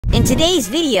In today's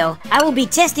video, I will be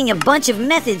testing a bunch of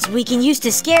methods we can use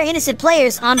to scare innocent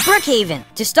players on Brookhaven.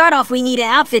 To start off, we need an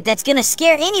outfit that's gonna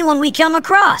scare anyone we come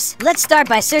across. Let's start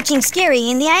by searching Scary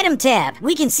in the item tab.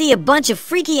 We can see a bunch of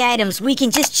freaky items we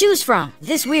can just choose from.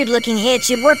 This weird looking head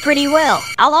should work pretty well.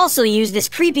 I'll also use this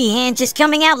creepy hand just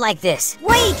coming out like this.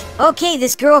 Wait! Okay,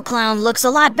 this girl clown looks a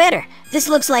lot better. This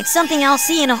looks like something I'll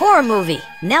see in a horror movie.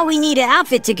 Now we need an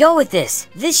outfit to go with this.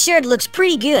 This shirt looks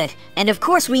pretty good. And of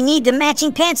course we need the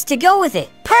matching pants to go with it.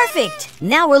 Perfect!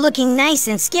 Now we're looking nice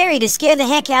and scary to scare the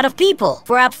heck out of people.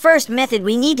 For our first method,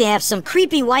 we need to have some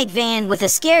creepy white van with a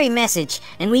scary message.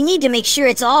 And we need to make sure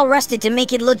it's all rusted to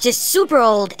make it look just super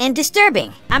old and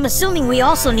disturbing. I'm assuming we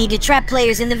also need to trap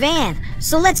players in the van.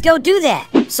 So let's go do that.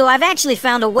 So I've actually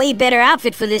found a way better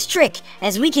outfit for this trick.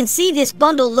 As we can see, this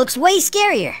bundle looks way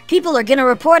scarier. People are gonna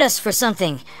report us for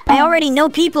something. I already know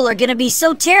people are gonna be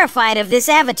so terrified of this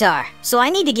avatar. So I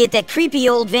need to get that creepy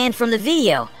old van from the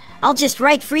video. I'll just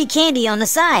write free candy on the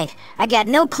side. I got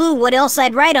no clue what else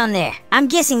I'd write on there. I'm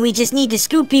guessing we just need to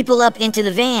scoop people up into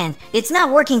the van. It's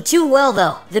not working too well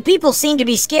though. The people seem to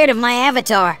be scared of my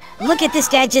avatar. Look at this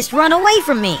guy just run away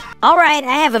from me. Alright,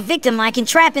 I have a victim I can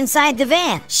trap inside the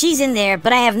van. She's in there,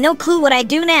 but I have no clue what I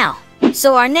do now.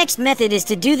 So our next method is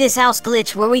to do this house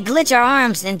glitch where we glitch our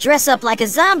arms and dress up like a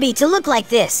zombie to look like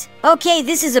this. Okay,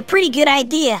 this is a pretty good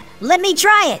idea. Let me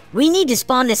try it. We need to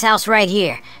spawn this house right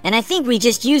here. And I think we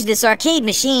just use this arcade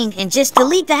machine and just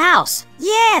delete the house.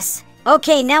 Yes!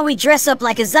 Okay, now we dress up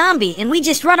like a zombie and we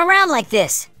just run around like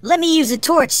this. Let me use a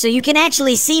torch so you can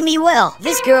actually see me well.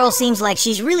 This girl seems like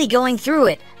she's really going through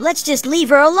it. Let's just leave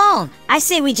her alone. I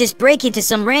say we just break into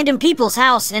some random people's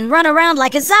house and run around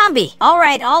like a zombie.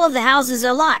 Alright, all of the houses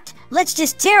are locked. Let's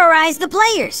just terrorize the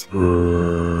players.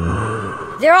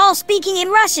 They're all speaking in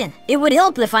Russian. It would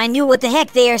help if I knew what the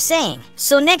heck they are saying.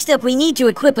 So next up, we need to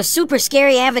equip a super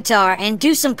scary avatar and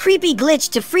do some creepy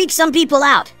glitch to freak some people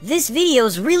out. This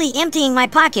video's really emptying my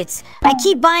pockets. I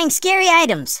keep buying scary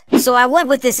items. So I went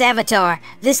with this avatar.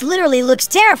 This literally looks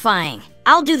terrifying.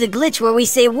 I'll do the glitch where we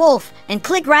say wolf and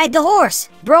click ride the horse.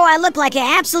 Bro, I look like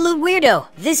an absolute weirdo.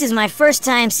 This is my first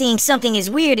time seeing something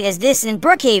as weird as this in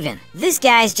Brookhaven. This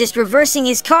guy's just reversing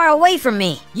his car away from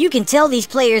me. You can tell these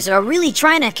players are really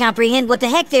trying to comprehend what the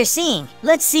heck they're seeing.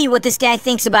 Let's see what this guy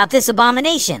thinks about this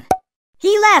abomination.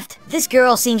 He left. This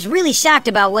girl seems really shocked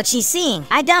about what she's seeing.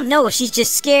 I don't know if she's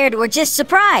just scared or just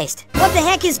surprised. What the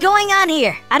heck is going on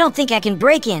here? I don't think I can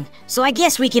break in, so I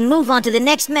guess we can move on to the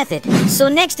next method. So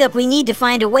next up, we need to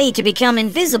find a way to become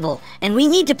invisible, and we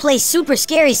need to place super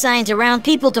scary signs around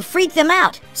people to freak them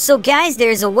out. So guys,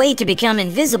 there's a way to become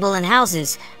invisible in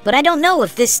houses, but I don't know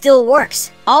if this still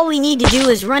works. All we need to do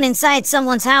is run inside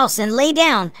someone's house and lay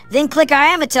down, then click our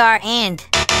avatar and...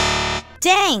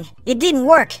 Dang, it didn't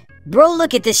work. Bro,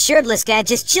 look at this shirtless guy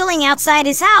just chilling outside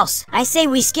his house. I say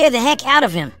we scare the heck out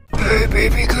of him. Hey,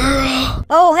 baby girl.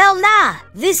 Oh, hell nah.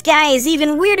 This guy is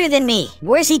even weirder than me.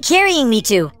 Where's he carrying me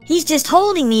to? He's just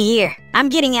holding me here. I'm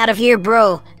getting out of here,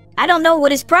 bro. I don't know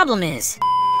what his problem is.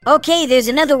 Okay, there's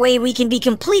another way we can be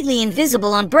completely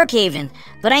invisible on Brookhaven,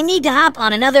 but I need to hop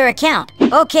on another account.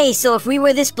 Okay, so if we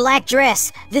wear this black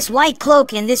dress, this white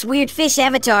cloak, and this weird fish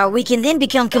avatar, we can then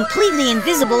become completely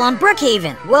invisible on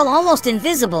Brookhaven. Well, almost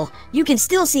invisible. You can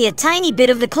still see a tiny bit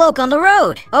of the cloak on the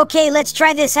road. Okay, let's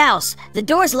try this house. The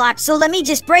door's locked, so let me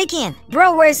just break in.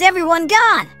 Bro, where's everyone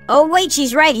gone? Oh wait,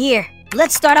 she's right here.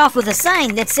 Let's start off with a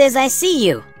sign that says I see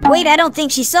you. Wait, I don't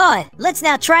think she saw it. Let's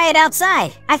now try it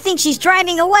outside. I think she's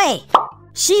driving away.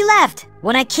 She left.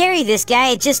 When I carry this guy,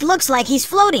 it just looks like he's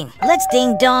floating. Let's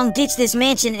ding-dong ditch this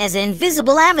mansion as an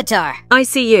invisible avatar. I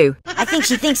see you. I think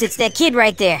she thinks it's that kid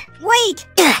right there. Wait!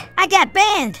 I got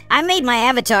banned. I made my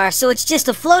avatar so it's just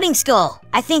a floating skull.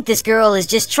 I think this girl is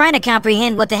just trying to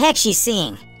comprehend what the heck she's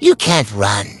seeing. You can't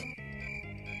run.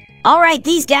 Alright,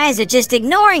 these guys are just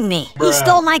ignoring me. He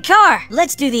stole my car.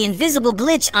 Let's do the invisible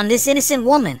glitch on this innocent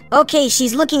woman. Okay,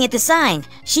 she's looking at the sign.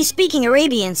 She's speaking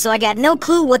Arabian, so I got no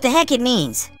clue what the heck it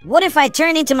means. What if I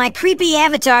turn into my creepy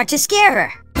avatar to scare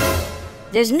her?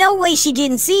 There's no way she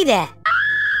didn't see that.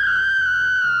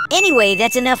 Anyway,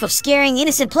 that's enough of scaring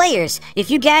innocent players. If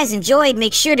you guys enjoyed,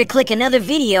 make sure to click another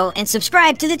video and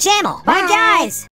subscribe to the channel. Bye guys!